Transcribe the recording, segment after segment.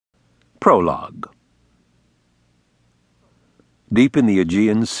Prologue. Deep in the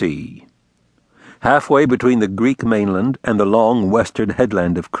Aegean Sea, halfway between the Greek mainland and the long western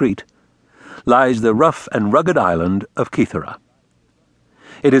headland of Crete, lies the rough and rugged island of Kythera.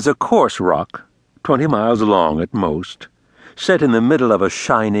 It is a coarse rock, 20 miles long at most, set in the middle of a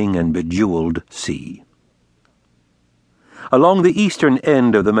shining and bejeweled sea. Along the eastern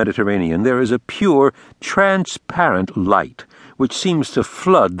end of the Mediterranean there is a pure, transparent light which seems to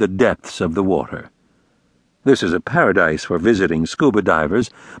flood the depths of the water. This is a paradise for visiting scuba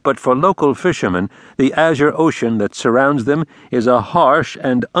divers, but for local fishermen, the azure ocean that surrounds them is a harsh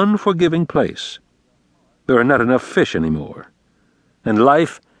and unforgiving place. There are not enough fish anymore, and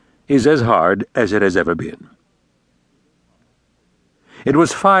life is as hard as it has ever been. It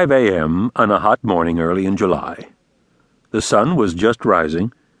was 5 a.m. on a hot morning early in July. The sun was just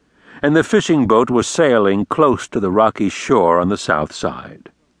rising, and the fishing boat was sailing close to the rocky shore on the south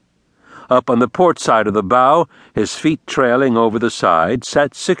side. Up on the port side of the bow, his feet trailing over the side,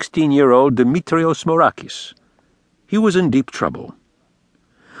 sat 16-year-old Dimitrios Morakis. He was in deep trouble.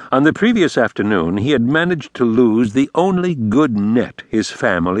 On the previous afternoon, he had managed to lose the only good net his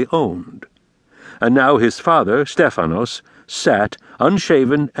family owned. And now his father, Stephanos, sat,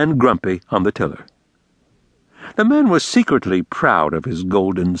 unshaven and grumpy, on the tiller. The man was secretly proud of his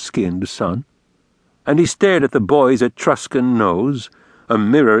golden-skinned son, and he stared at the boy's Etruscan nose, a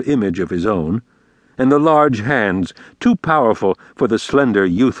mirror image of his own, and the large hands, too powerful for the slender,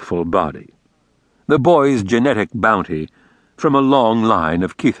 youthful body. The boy's genetic bounty from a long line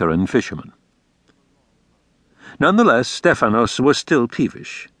of Kytheran fishermen. Nonetheless, Stephanos was still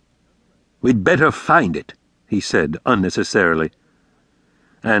peevish. "We'd better find it," he said unnecessarily.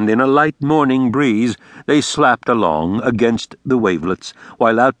 And in a light morning breeze they slapped along against the wavelets,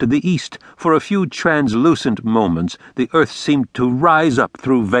 while out to the east, for a few translucent moments, the earth seemed to rise up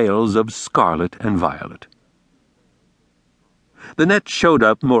through veils of scarlet and violet. The net showed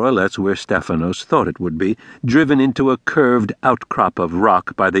up more or less where Stephanos thought it would be, driven into a curved outcrop of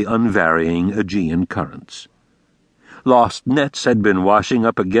rock by the unvarying Aegean currents. Lost nets had been washing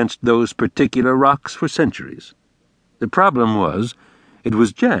up against those particular rocks for centuries. The problem was, it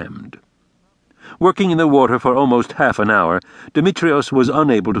was jammed. Working in the water for almost half an hour, Dimitrios was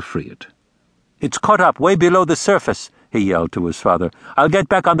unable to free it. "It's caught up way below the surface," he yelled to his father. "I'll get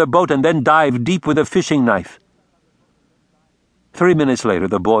back on the boat and then dive deep with a fishing knife." 3 minutes later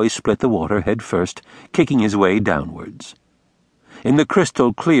the boy split the water head first, kicking his way downwards. In the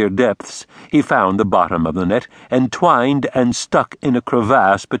crystal-clear depths he found the bottom of the net, entwined and stuck in a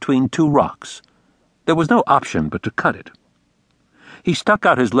crevasse between two rocks. There was no option but to cut it. He stuck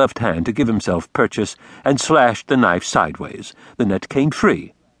out his left hand to give himself purchase and slashed the knife sideways. The net came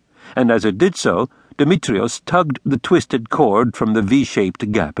free, and as it did so, Dimitrios tugged the twisted cord from the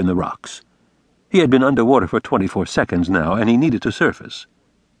V-shaped gap in the rocks. He had been underwater for 24 seconds now, and he needed to surface.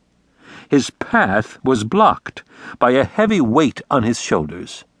 His path was blocked by a heavy weight on his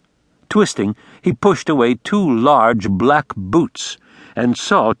shoulders. Twisting, he pushed away 2 large black boots, and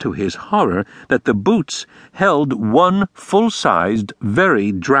saw to his horror that the boots held one full-sized,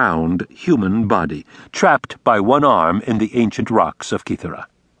 very drowned human body, trapped by one arm in the ancient rocks of Kythera.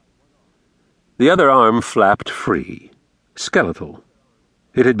 The other arm flapped free, skeletal.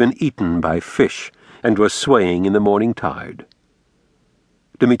 It had been eaten by fish and was swaying in the morning tide.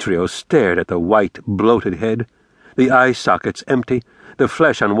 Dimitrios stared at the white, bloated head, the eye sockets empty, the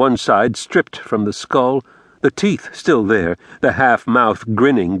flesh on one side stripped from the skull, the teeth still there, the half-mouth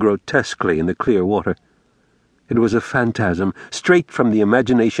grinning grotesquely in the clear water. It was a phantasm, straight from the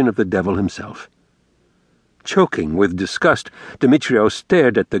imagination of the devil himself. Choking with disgust, Dimitrios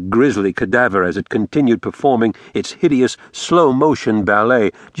stared at the grisly cadaver as it continued performing its hideous slow-motion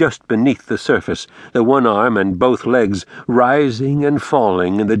ballet just beneath the surface, the one arm and both legs rising and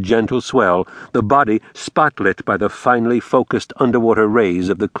falling in the gentle swell, the body spotlit by the finely focused underwater rays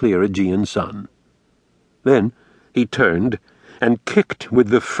of the clear Aegean sun. Then he turned and kicked with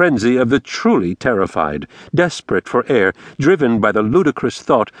the frenzy of the truly terrified, desperate for air, driven by the ludicrous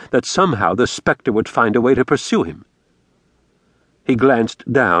thought that somehow the spectre would find a way to pursue him. He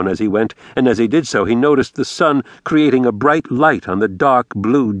glanced down as he went, and as he did so he noticed the sun creating a bright light on the dark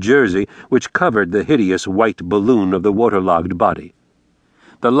blue jersey which covered the hideous white balloon of the waterlogged body.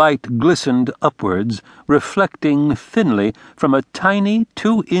 The light glistened upwards, reflecting thinly from a tiny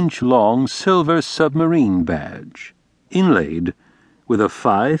 2-inch-long silver submarine badge, inlaid with a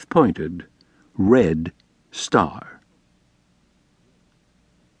 5-pointed red star.